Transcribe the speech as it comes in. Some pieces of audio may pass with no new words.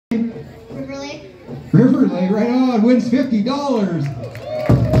River Lake, right on, wins $50.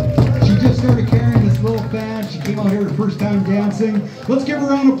 She just started carrying this little fan. She came out here her first time dancing. Let's give her a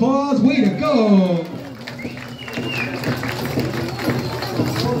round of applause. Way to go.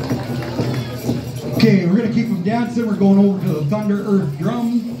 Okay, we're gonna keep them dancing. We're going over to the Thunder Earth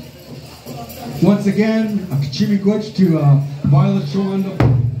Drum. Once again, a Chimiquich to Violet Shawanda,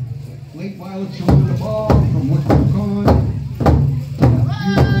 late Violet Shawanda Ball from Woodford Con.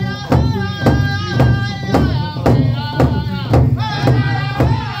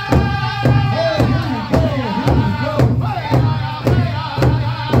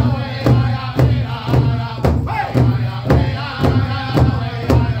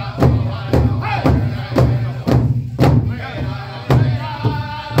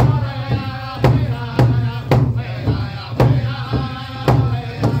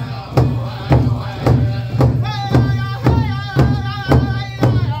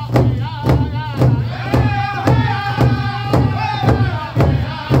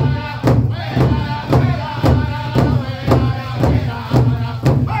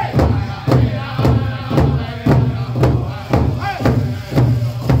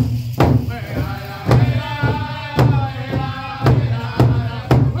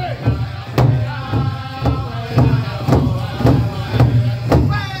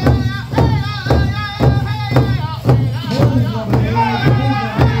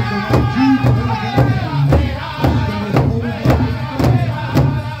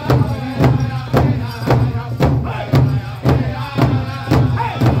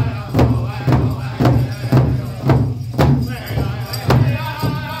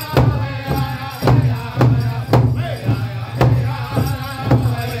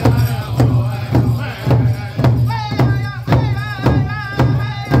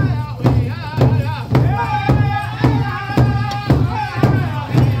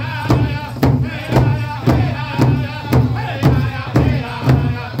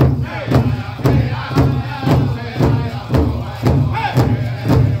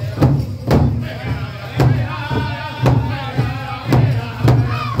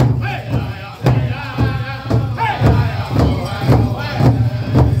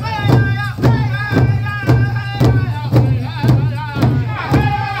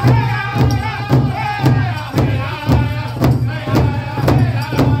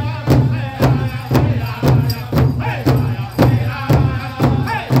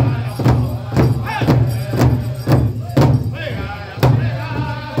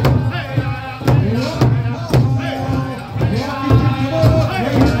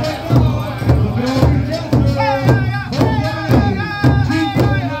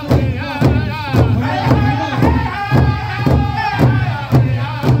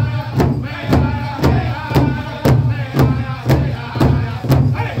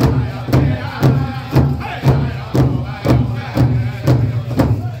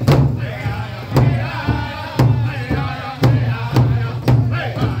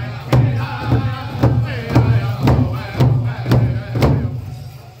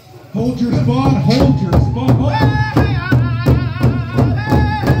 Hold your spot, hold your spot.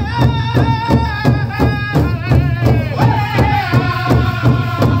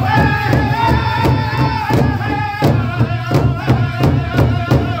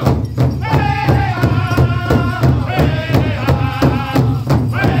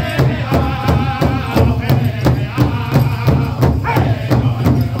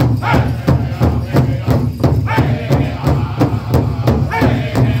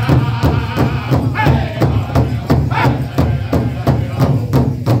 Hey!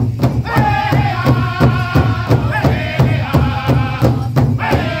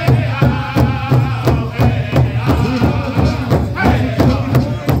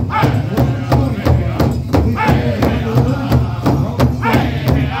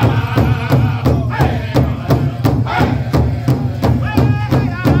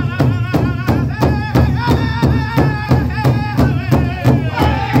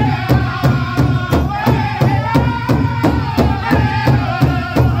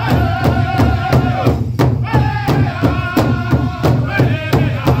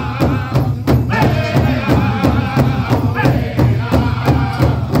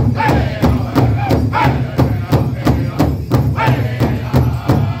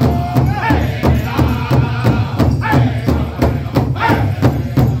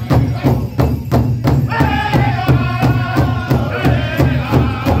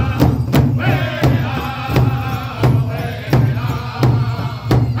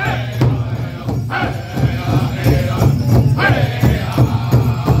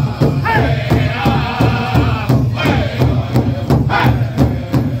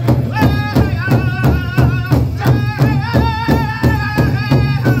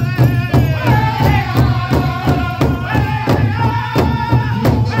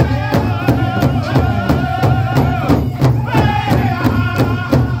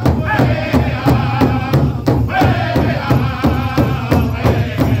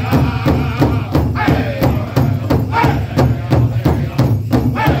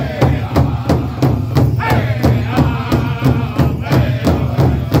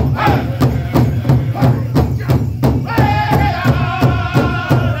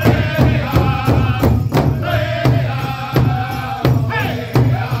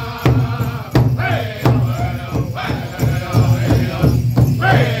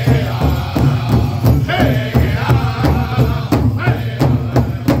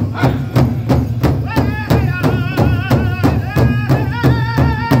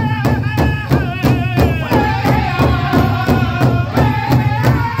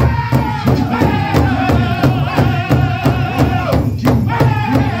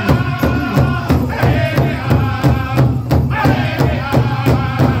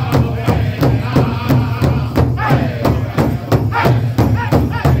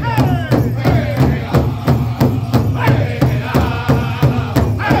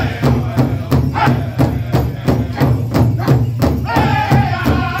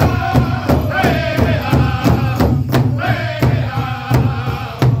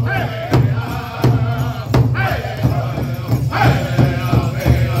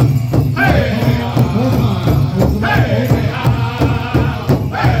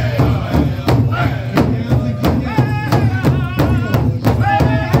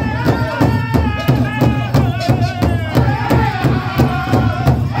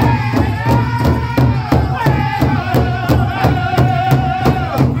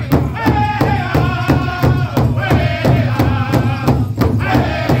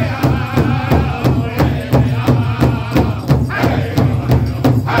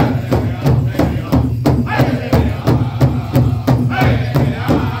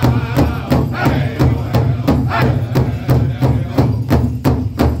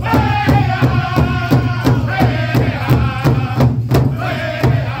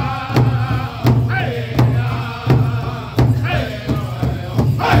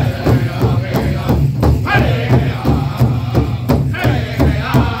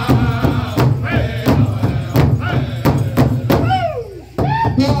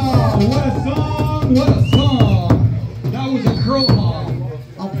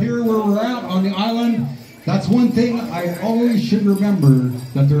 should remember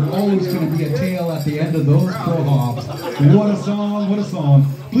that there's always going to be a tail at the end of those pro hops. What a song, what a song.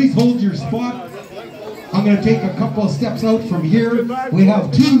 Please hold your spot. I'm going to take a couple of steps out from here. We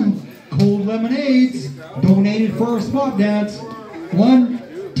have 2 cold lemonades donated for our spot dance.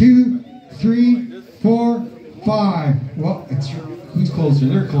 1, 2, 3, 4, 5. Well, who's closer?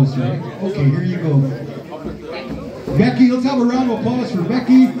 They're closer, right? Okay, here you go. Becky, let's have a round of applause for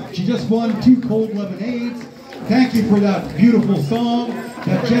Becky. She just won 2 cold lemonades. Thank you for that beautiful song.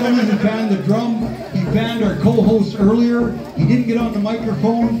 That gentleman who banned the drum, he banned our co-host earlier. He didn't get on the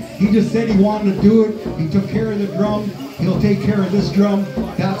microphone. He just said he wanted to do it. He took care of the drum. He'll take care of this drum.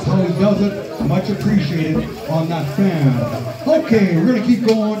 That's how he does it. Much appreciated on that fan. Okay, we're going to keep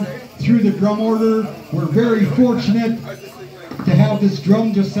going through the drum order. We're very fortunate to have this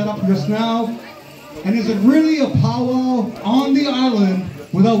drum just set up just now. And is it really a powwow on the island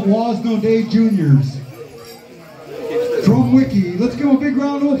without Wasno Day Juniors? Drum Wiki, let's give them a big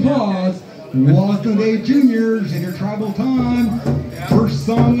round of applause. Wasno Day Juniors in your tribal time. First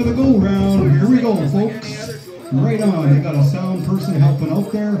song of the go-round. Here we go, folks. Right on. They got a sound person helping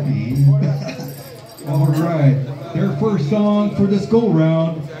out there. All right. Their first song for this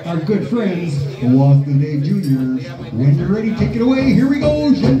go-round, our good friends, Wasno Day Juniors. When you're ready, take it away. Here we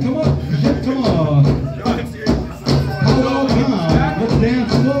go. Gentlemen, gentlemen. Powwow time. Let's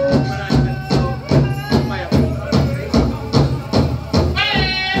dance, folks.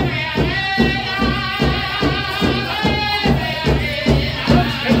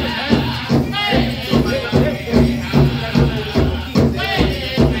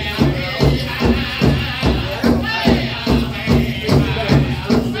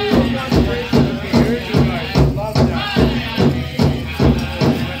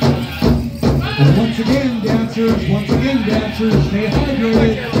 Once again, dancers, stay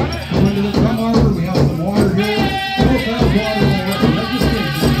hydrated. Come into the drum arbor. We have some water here. We also have water on the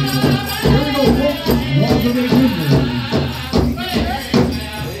registration table. Here we go, folks. Wasno Day Juniors.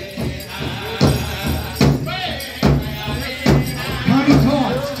 Tiny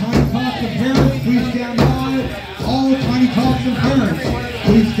Tots and parents, please stand by. All Tiny Tots and parents,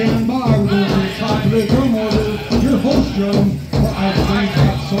 please stand by.